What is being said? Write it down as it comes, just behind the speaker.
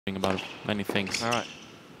about many things. All right.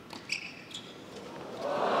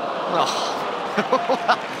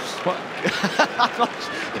 I'm not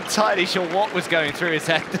entirely sure what was going through his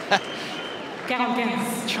head.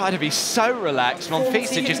 Try to be so relaxed.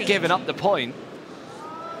 Monfils had just given up the point.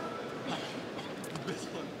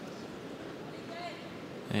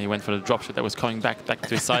 And he went for the drop shot that was coming back to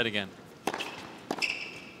his side again.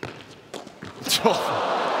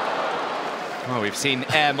 Well, we've seen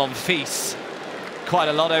Gael Monfils quite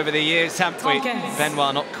a lot over the years, haven't we?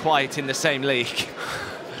 Benoit not quite in the same league.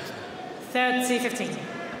 30-15.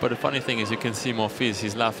 But the funny thing is, you can see Monfils,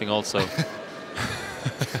 he's laughing also.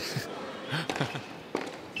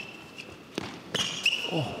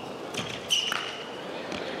 Oh.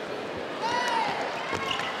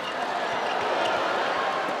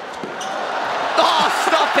 Oh,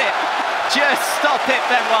 stop it! Just stop it,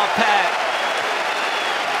 Benoit Paire.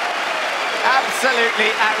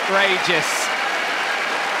 Absolutely outrageous.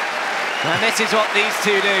 And this is what these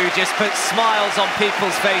two do, just put smiles on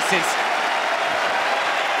people's faces.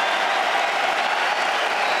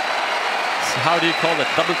 So how do you call it?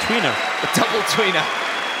 Double tweener? A double tweener.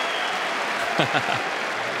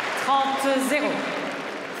 30-0.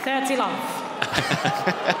 30 love.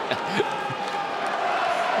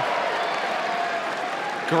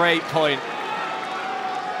 Great point.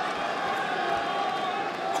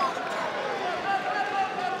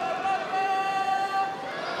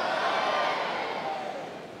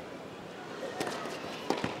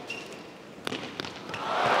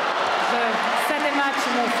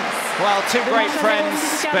 Well, two great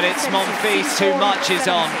friends, but it's Monfils who marches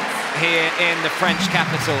on here in the French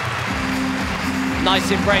capital. Nice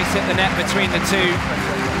embrace at the net between the two.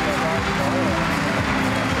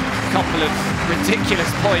 A couple of ridiculous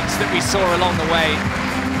points that we saw along the way.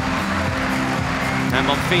 And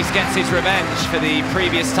Monfils gets his revenge for the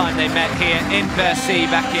previous time they met here in Bercy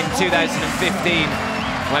back in 2015,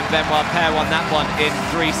 when Benoit Paire won that one in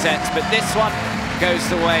 3 sets. But this one goes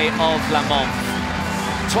the way of La Monf.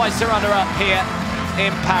 Twice a runner-up here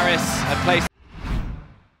in Paris, a place